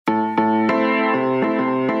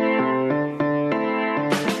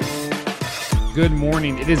Good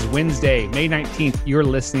morning. It is Wednesday, May 19th. You're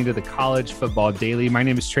listening to the College Football Daily. My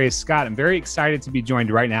name is Trey Scott. I'm very excited to be joined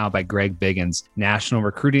right now by Greg Biggins, national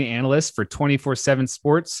recruiting analyst for 24/7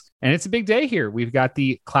 Sports. And it's a big day here. We've got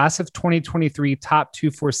the class of 2023 top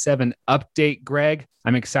 247 update, Greg.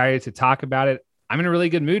 I'm excited to talk about it. I'm in a really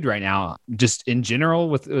good mood right now, just in general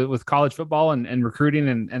with college football and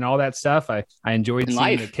recruiting and all that stuff. I enjoyed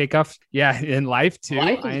seeing the kickoff. Yeah, in life too.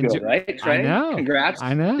 Life is good, right, Trey? I know. Congrats.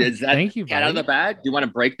 I know. Is that Thank you, cat out of the bag? Do you want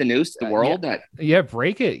to break the news to the world? Yeah,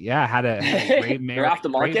 break it. Yeah, had a great marriage. You're off the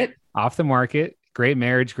market? Off the market. Great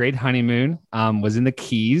marriage, great honeymoon. Was in the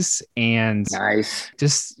Keys and nice.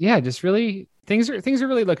 Just really things are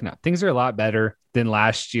really looking up. Things are a lot better than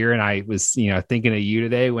last year. And I was, thinking of you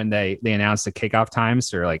today when they announced the kickoff times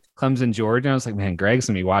for like Clemson, Georgia. I was like, man, Greg's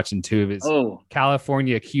gonna be watching two of his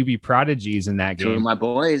California QB prodigies in that game. Two of my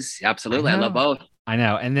boys. Absolutely. I love both. I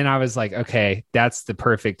know. And then I was like, okay, that's the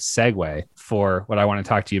perfect segue for what I want to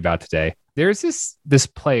talk to you about today. There's this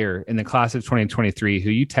player in the class of 2023 who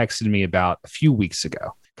you texted me about a few weeks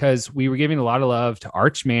ago, because we were giving a lot of love to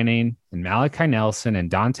Arch Manning and Malachi Nelson and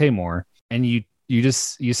Dante Moore. And you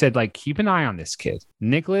said, like, keep an eye on this kid,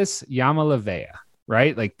 Nicholas Yamalavea,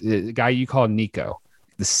 right? Like the guy you call Nico,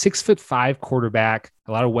 the 6'5" quarterback.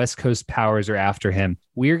 A lot of West Coast powers are after him.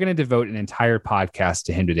 We are going to devote an entire podcast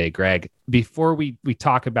to him today, Greg. Before we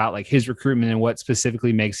talk about like his recruitment and what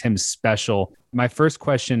specifically makes him special, my first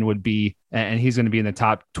question would be, and he's going to be in the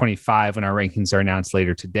top 25 when our rankings are announced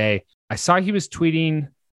later today. I saw he was tweeting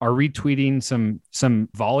or retweeting some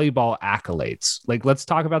volleyball accolades. Like, let's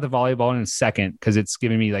talk about the volleyball in a second, because it's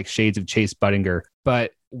giving me like shades of Chase Budinger.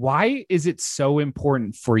 But why is it so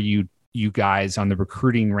important for you guys on the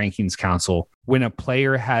Recruiting Rankings Council when a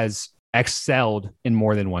player has excelled in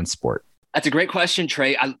more than one sport? That's a great question,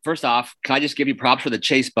 Trey. First off, can I just give you props for the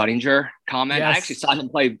Chase Budinger comment? Yes. I actually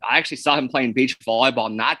saw him playing beach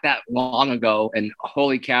volleyball not that long ago, and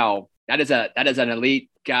holy cow, that is an elite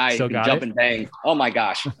guy who can jump and bang. Oh my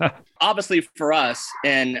gosh. Obviously for us,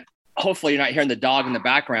 and hopefully you're not hearing the dog in the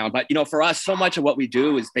background, but for us, so much of what we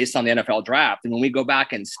do is based on the NFL draft. And when we go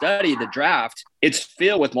back and study the draft, it's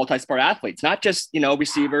filled with multi-sport athletes, not just,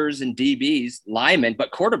 receivers and DBs, linemen,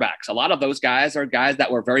 but quarterbacks. A lot of those guys are guys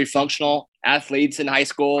that were very functional athletes in high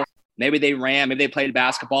school. Maybe they ran, maybe they played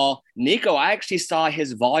basketball. Nico, I actually saw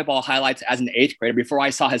his volleyball highlights as an 8th grader before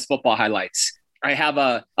I saw his football highlights. I have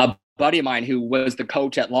a buddy of mine who was the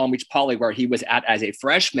coach at Long Beach Poly, where he was at as a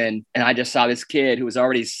freshman. And I just saw this kid who was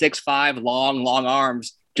already 6'5", long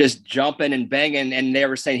arms, just jumping and banging. And they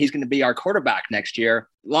were saying he's going to be our quarterback next year.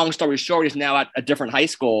 Long story short, he's now at a different high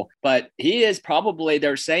school, but he is probably,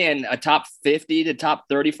 they're saying, a top 50 to top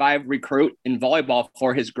 35 recruit in volleyball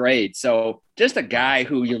for his grade. So just a guy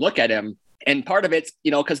who you look at him, and part of it's,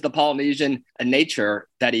 because the Polynesian nature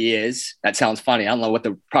that he is. That sounds funny. I don't know what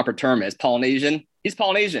the proper term is. Polynesian. He's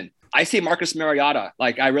Polynesian. I see Marcus Mariota.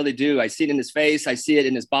 Like, I really do. I see it in his face. I see it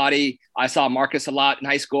in his body. I saw Marcus a lot in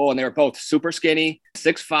high school, and they were both super skinny,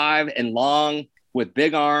 6'5" and long, with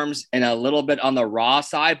big arms and a little bit on the raw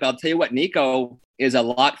side. But I'll tell you what, Nico is a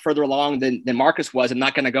lot further along than Marcus was. I'm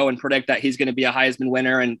not going to go and predict that he's going to be a Heisman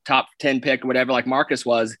winner and top 10 pick or whatever like Marcus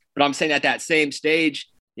was. But I'm saying at that same stage,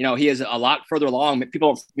 he is a lot further along.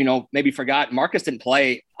 People, maybe forgot Marcus didn't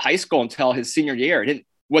play high school until his senior year.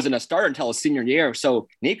 Wasn't a starter until his senior year. So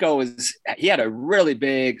Nico he had a really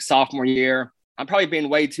big sophomore year. I'm probably being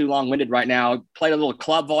way too long-winded right now. Played a little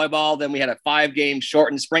club volleyball. Then we had a 5-game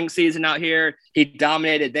shortened spring season out here. He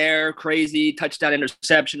dominated there. Crazy touchdown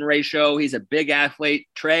interception ratio. He's a big athlete.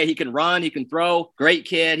 Trey, he can run, he can throw. Great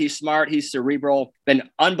kid. He's smart. He's cerebral. Been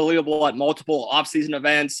unbelievable at multiple off-season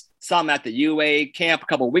events. Saw him at the UA camp a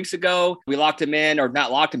couple of weeks ago. We invited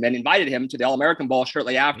him to the All-American Bowl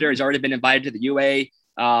shortly after. He's already been invited to the UA.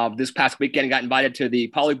 This past weekend, got invited to the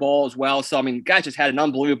Poly Bowl as well. So, guys just had an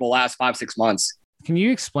unbelievable last 5-6 months. Can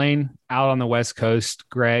you explain out on the West Coast,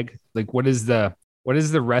 Greg, like what is the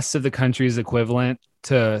rest of the country's equivalent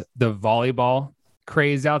to the volleyball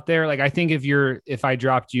craze out there? Like, I think if I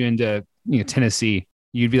dropped you into Tennessee,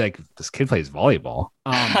 you'd be like, this kid plays volleyball.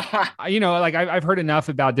 I've heard enough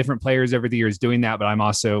about different players over the years doing that, but I'm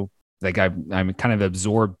also like, I'm kind of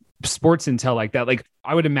absorbed sports intel like that. Like,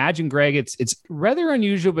 I would imagine, Greg, it's rather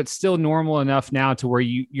unusual, but still normal enough now to where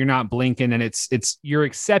you're not blinking, and you're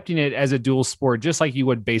accepting it as a dual sport, just like you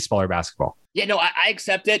would baseball or basketball. Yeah, no, I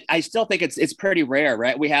accept it. I still think it's pretty rare,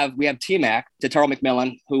 right? We have T-Mac, Tataro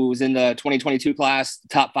McMillan, who's in the 2022 class,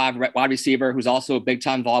 top 5 wide receiver, who's also a big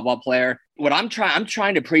time volleyball player. What I'm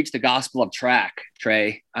trying to preach the gospel of track,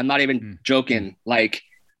 Trey. I'm not even joking. Like,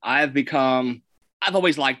 I've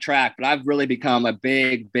always liked track, but I've really become a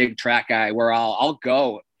big track guy where I'll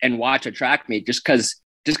go and watch a track meet just because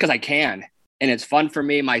I can. And it's fun for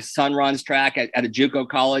me. My son runs track at a JUCO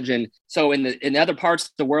college. And so in other parts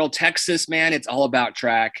of the world, Texas, man, it's all about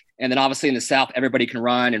track. And then obviously in the South, everybody can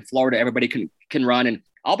run. In Florida, everybody can run. And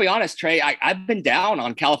I'll be honest, Trey, I've been down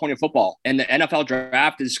on California football, and the NFL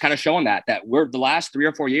draft is kind of showing that we're the last 3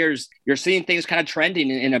 or 4 years, you're seeing things kind of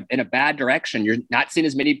trending in a bad direction. You're not seeing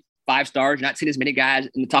as many 5 stars, you're not seeing as many guys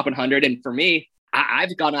in the top 100. And for me,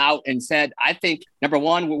 I've gone out and said, I think, number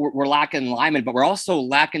one, we're lacking linemen, but we're also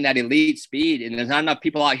lacking that elite speed. And there's not enough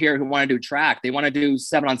people out here who want to do track. They want to do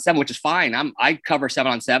 7-on-7, which is fine. I cover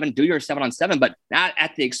 7-on-7, do your 7-on-7, but not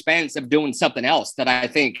at the expense of doing something else that I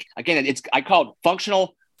think, again, I call it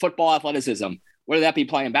functional football athleticism. Whether that be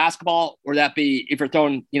playing basketball, or that be if you're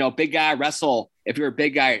throwing, big guy, wrestle. If you're a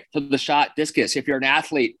big guy, throw the shot, discus. If you're an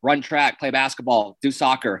athlete, run track, play basketball, do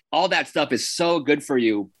soccer. All that stuff is so good for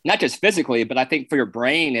you, not just physically, but I think for your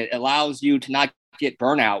brain. It allows you to not get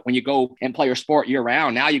burnout when you go and play your sport year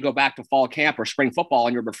round. Now you go back to fall camp or spring football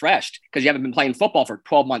and you're refreshed because you haven't been playing football for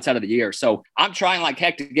 12 months out of the year. So I'm trying like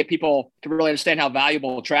heck to get people to really understand how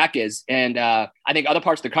valuable track is. And I think other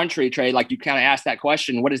parts of the country, Trey, like you kind of asked that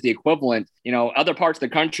question, what is the equivalent? Other parts of the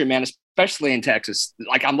country, man, especially in Texas,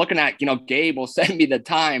 like I'm looking at, Gabe will send me the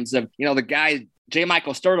times of, the guy, J.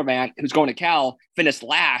 Michael Sturtevant, who's going to Cal, finished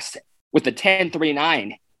last with the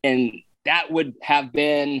 10.39. And that would have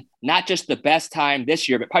been not just the best time this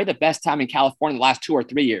year, but probably the best time in California the last 2 or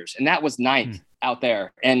 3 years. And that was ninth out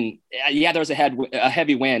there. And yeah, there was a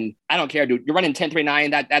heavy wind. I don't care, dude. You're running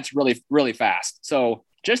 10.39. That's really, really fast. So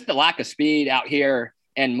just the lack of speed out here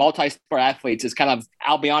and multi-sport athletes is kind of,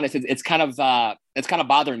 I'll be honest, it's kind of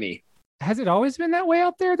bothering me. Has it always been that way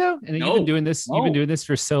out there though? And No, you've been doing this, You've been doing this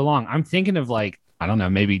for so long. I'm thinking of like, I don't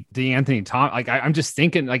know, maybe DeAnthony Tom. Like I'm just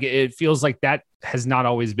thinking, like it feels like that has not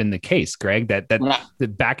always been the case, Greg. That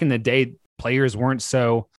back in the day, players weren't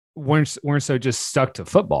so just stuck to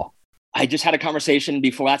football. I just had a conversation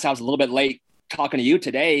before. That's I was a little bit late talking to you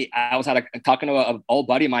today. I was talking to an old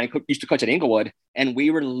buddy of mine who used to coach at Inglewood, and we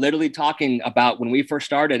were literally talking about when we first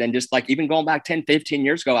started, and just like even going back 10, 15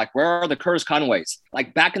 years ago, like where are the Curtis Conways?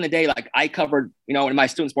 Like back in the day, like I covered, in my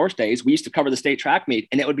student sports days, we used to cover the state track meet,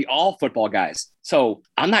 and it would be all football guys. So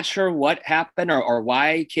I'm not sure what happened or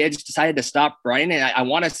why kids decided to stop running. And I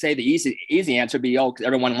want to say the easy answer would be, because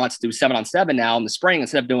everyone wants to do 7-on-7 now in the spring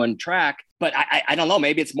instead of doing track. But I don't know.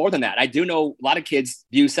 Maybe it's more than that. I do know a lot of kids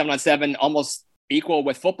view 7-on-7 almost equal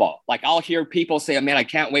with football. Like I'll hear people say, oh, man, I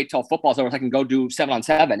can't wait till football's over so I can go do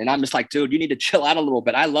 7-on-7. And I'm just like, dude, you need to chill out a little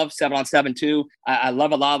bit. I love 7-on-7 too. I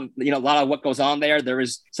love a lot of what goes on there. There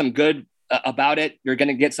is some good about it. You're going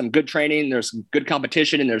to get some good training. There's some good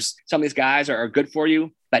competition, and there's some of these guys are good for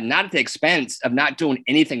you, but not at the expense of not doing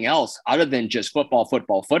anything else other than just football.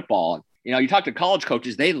 You talk to college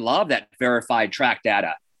coaches, they love that verified track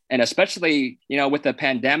data. And especially, with the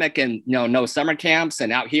pandemic and, no summer camps,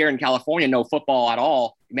 and out here in California, no football at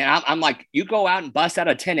all, man, I'm like, you go out and bust out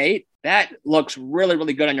a 10.8. That looks really,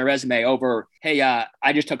 really good on your resume over, hey,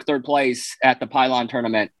 I just took 3rd place at the Pylon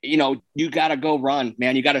tournament. You got to go run,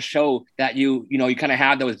 man. You got to show that you kind of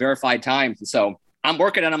have those verified times. And so I'm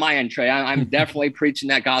working on my end, Trey. I'm definitely preaching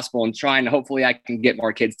that gospel and trying to, hopefully I can get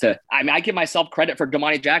more kids to, I give myself credit for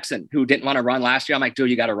Damani Jackson, who didn't want to run last year. I'm like,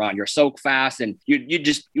 dude, you got to run. You're so fast. And you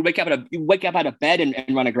wake up out of bed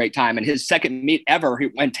and run a great time. And his second meet ever,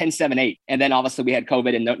 he went 10.78. And then obviously we had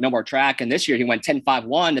COVID and no more track. And this year he went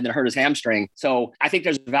 10.51 and then hurt his hamstring. So I think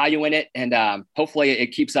there's value in it. And hopefully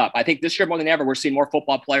it keeps up. I think this year more than ever, we're seeing more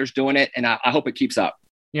football players doing it. And I hope it keeps up.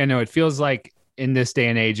 Yeah, no, it feels like in this day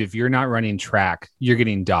and age, if you're not running track, you're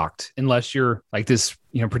getting docked unless you're like this,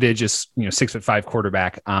 prodigious, 6'5"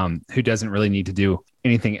 quarterback who doesn't really need to do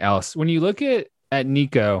anything else. When you look at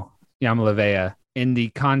Nico Yamalavea in the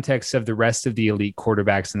context of the rest of the elite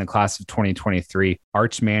quarterbacks in the class of 2023,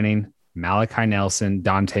 Arch Manning, Malachi Nelson,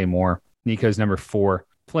 Dante Moore, Nico's number 4,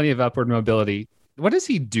 plenty of upward mobility. What does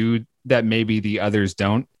he do that maybe the others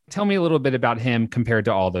don't? Tell me a little bit about him compared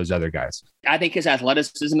to all those other guys. I think his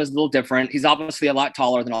athleticism is a little different. He's obviously a lot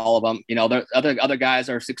taller than all of them. The other guys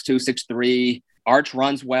are 6'2", 6'3". Arch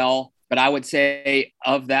runs well, but I would say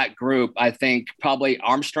of that group, I think probably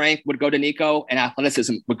arm strength would go to Nico and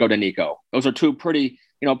athleticism would go to Nico. Those are two pretty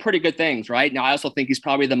good things, right? Now, I also think he's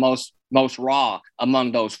probably the most raw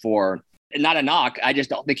among those 4. Not a knock. I just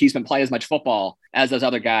don't think he's been playing as much football as those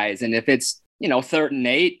other guys. And if it's, 3rd and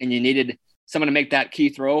 8 and you needed someone to make that key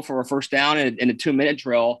throw for a first down in a 2-minute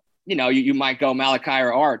drill, you might go Malachi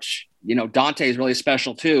or Arch. Dante is really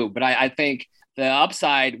special too. But I think the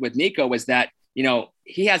upside with Nico was that,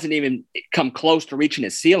 he hasn't even come close to reaching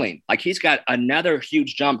his ceiling. Like he's got another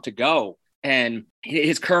huge jump to go. And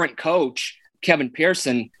his current coach Kevin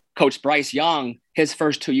Pearson coached Bryce Young his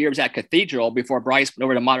first 2 years at Cathedral before Bryce went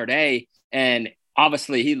over to Mater Dei. And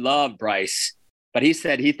obviously he loved Bryce, but he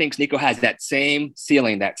said he thinks Nico has that same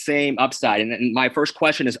ceiling, that same upside. And my first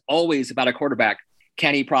question is always about a quarterback.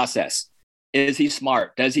 Can he process? Is he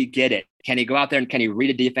smart? Does he get it? Can he go out there and can he read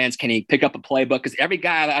a defense? Can he pick up a playbook? Because every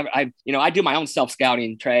guy I do my own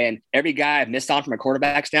self-scouting, Trey, and every guy I've missed on from a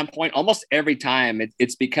quarterback standpoint, almost every time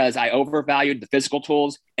it's because I overvalued the physical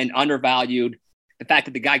tools and undervalued the fact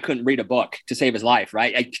that the guy couldn't read a book to save his life,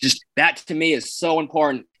 right? That to me is so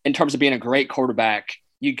important in terms of being a great quarterback.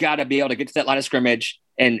 You got to be able to get to that line of scrimmage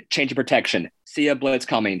and change a protection, see a blitz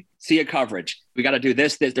coming, see a coverage. We got to do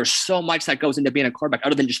this. There's so much that goes into being a quarterback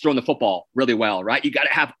other than just throwing the football really well, right? You got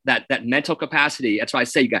to have that mental capacity. That's why I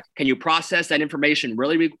say can you process that information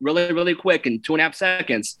really, really, really quick in 2.5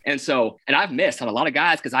 seconds? And I've missed on a lot of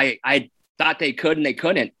guys because I thought they could and they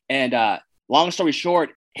couldn't. And long story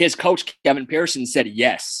short, his coach, Kevin Pearson, said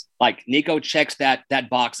yes. Like Nico checks that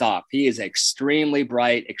box off. He is extremely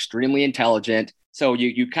bright, extremely intelligent. So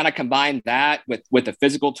you kind of combine that with the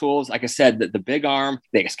physical tools. Like I said, the big arm,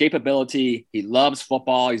 the escapability. He loves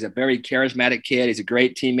football. He's a very charismatic kid. He's a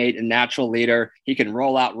great teammate and natural leader. He can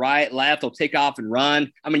roll out right, left. He'll take off and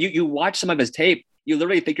run. I mean, you watch some of his tape. You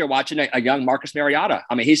literally think you're watching a young Marcus Mariota.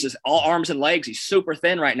 I mean, he's just all arms and legs. He's super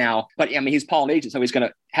thin right now, but I mean, he's Polynesian, so he's going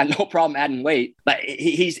to have no problem adding weight. But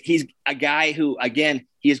he's a guy who, again,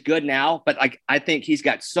 he is good now, but like I think he's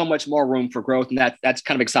got so much more room for growth, and that's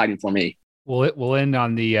kind of exciting for me. Well, we'll end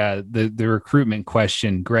on the recruitment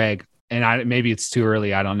question, Greg. And maybe it's too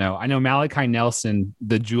early. I don't know. I know Malachi Nelson,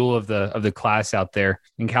 the jewel of the class out there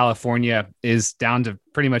in California, is down to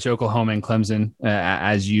pretty much Oklahoma and Clemson,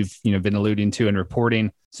 as you've been alluding to and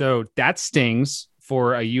reporting. So that stings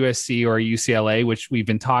for a USC or a UCLA, which we've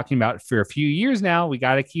been talking about for a few years now. We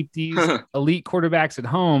got to keep these elite quarterbacks at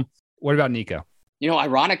home. What about Nico?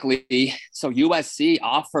 Ironically, so USC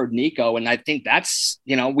offered Nico, and I think that's,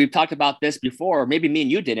 we've talked about this before. Maybe me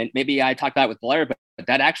and you didn't. Maybe I talked about it with Blair, but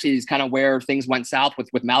that actually is kind of where things went south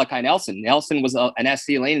with Malachi Nelson. Nelson was an SC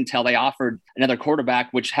lane until they offered another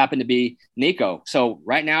quarterback, which happened to be Nico. So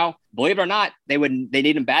right now, believe it or not, they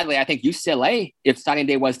need him badly. I think UCLA, if signing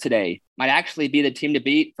day was today, might actually be the team to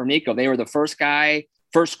beat for Nico. They were the first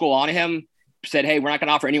school on him. Said, hey, we're not going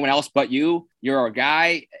to offer anyone else but you. You're our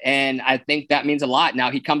guy. And I think that means a lot.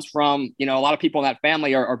 Now, he comes from, a lot of people in that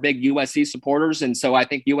family are big USC supporters. And so I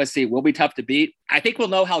think USC will be tough to beat. I think we'll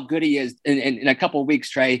know how good he is in a couple of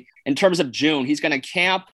weeks, Trey. In terms of June, he's going to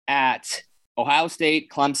camp at Ohio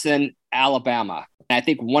State, Clemson, Alabama. And I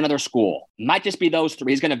think one other school. Might just be those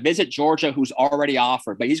three. He's going to visit Georgia, who's already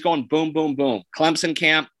offered. But he's going boom, boom, boom. Clemson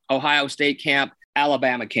camp, Ohio State camp,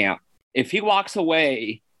 Alabama camp. If he walks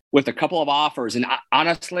away with a couple of offers, and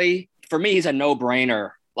honestly, for me, he's a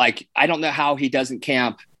no-brainer. Like, I don't know how he doesn't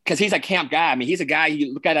camp, because he's a camp guy. I mean, he's a guy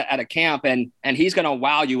you look at a camp, and he's going to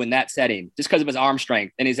wow you in that setting just because of his arm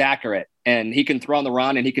strength, and he's accurate, and he can throw on the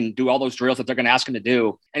run, and he can do all those drills that they're going to ask him to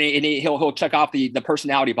do, and he'll check off the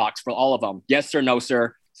personality box for all of them. Yes, sir, no,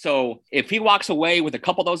 sir. So if he walks away with a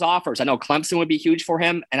couple of those offers, I know Clemson would be huge for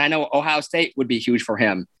him, and I know Ohio State would be huge for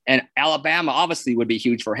him, and Alabama obviously would be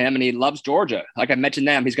huge for him, and he loves Georgia. Like I mentioned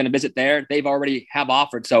them, he's going to visit there. They've already have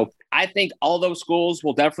offered. So I think all those schools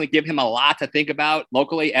will definitely give him a lot to think about.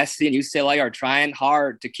 Locally, SC and UCLA are trying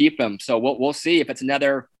hard to keep him. So we'll see if it's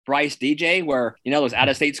another Bryce DJ where, those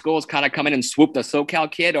out-of-state schools kind of come in and swoop the SoCal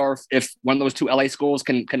kid, or if one of those two LA schools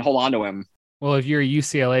can hold on to him. Well, if you're a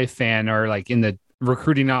UCLA fan or like in the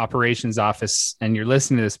recruiting operations office and you're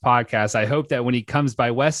listening to this podcast, I hope that when he comes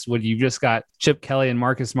by Westwood, you've just got Chip Kelly and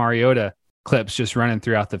Marcus Mariota clips just running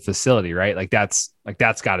throughout the facility, right? That's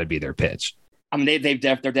got to be their pitch. I mean, they're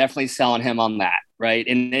definitely selling him on that, right?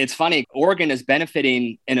 And it's funny, Oregon is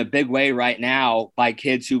benefiting in a big way right now by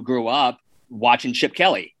kids who grew up watching Chip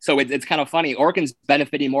Kelly. So it's kind of funny. Oregon's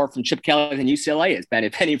benefiting more from Chip Kelly than UCLA is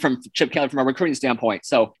benefiting from Chip Kelly from a recruiting standpoint.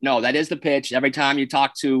 So no, that is the pitch. Every time you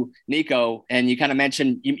talk to Nico and you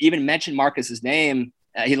even mention Marcus's name,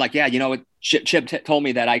 he's like, yeah, Chip told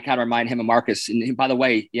me that I kind of remind him of Marcus. And by the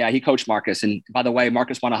way, yeah, he coached Marcus. And by the way,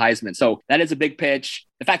 Marcus won a Heisman. So that is a big pitch.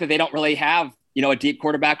 The fact that they don't really have, a deep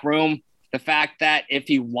quarterback room. The fact that if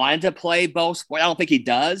he wanted to play both sports, I don't think he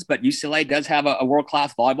does, but UCLA does have a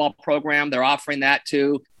world-class volleyball program. They're offering that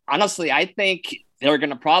too. Honestly, I think they're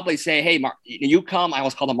going to probably say, hey, you come. I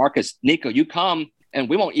almost call him Marcus. Nico, you come, and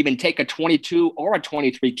we won't even take a 22 or a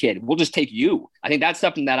 23 kid. We'll just take you. I think that's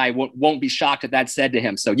something that I won't be shocked if that said to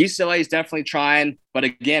him. So UCLA is definitely trying. But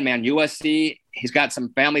again, man, USC, he's got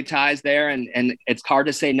some family ties there, and it's hard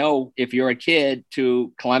to say no if you're a kid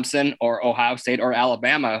to Clemson or Ohio State or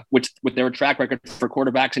Alabama, which with their track record for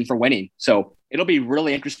quarterbacks and for winning. So it'll be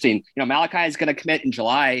really interesting. Malachi is going to commit in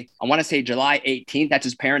July. I want to say July 18th. That's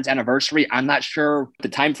his parents' anniversary. I'm not sure what the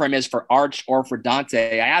time frame is for Arch or for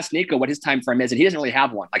Dante. I asked Nico what his time frame is, and he doesn't really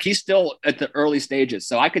have one. Like, he's still at the early stages.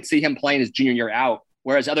 So I could see him playing his junior year out.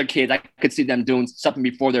 Whereas other kids, I could see them doing something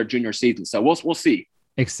before their junior season. So we'll see.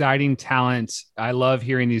 Exciting talent. I love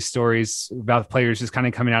hearing these stories about players just kind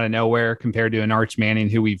of coming out of nowhere compared to an Arch Manning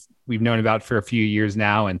who we've known about for a few years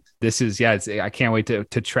now. And this is, I can't wait to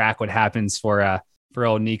track what happens for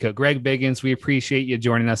old Nico. Greg Biggins, we appreciate you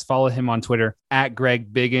joining us. Follow him on Twitter at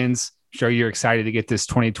Greg Biggins. Sure, you're excited to get this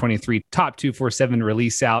 2023 Top 247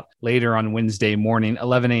 release out later on Wednesday morning,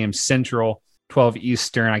 11 a.m. Central, 12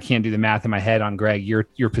 Eastern. I can't do the math in my head on Greg.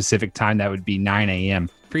 Your Pacific time, that would be 9 a.m.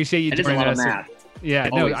 Appreciate you joining us. Yeah,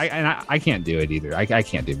 always. No, I can't do it either. I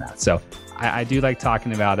can't do math. So I do like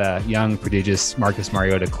talking about young, prodigious Marcus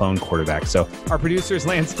Mariota clone quarterback. So our producer is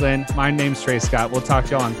Lance Glenn. My name's Trey Scott. We'll talk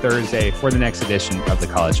to y'all on Thursday for the next edition of the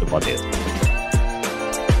College Football Daily.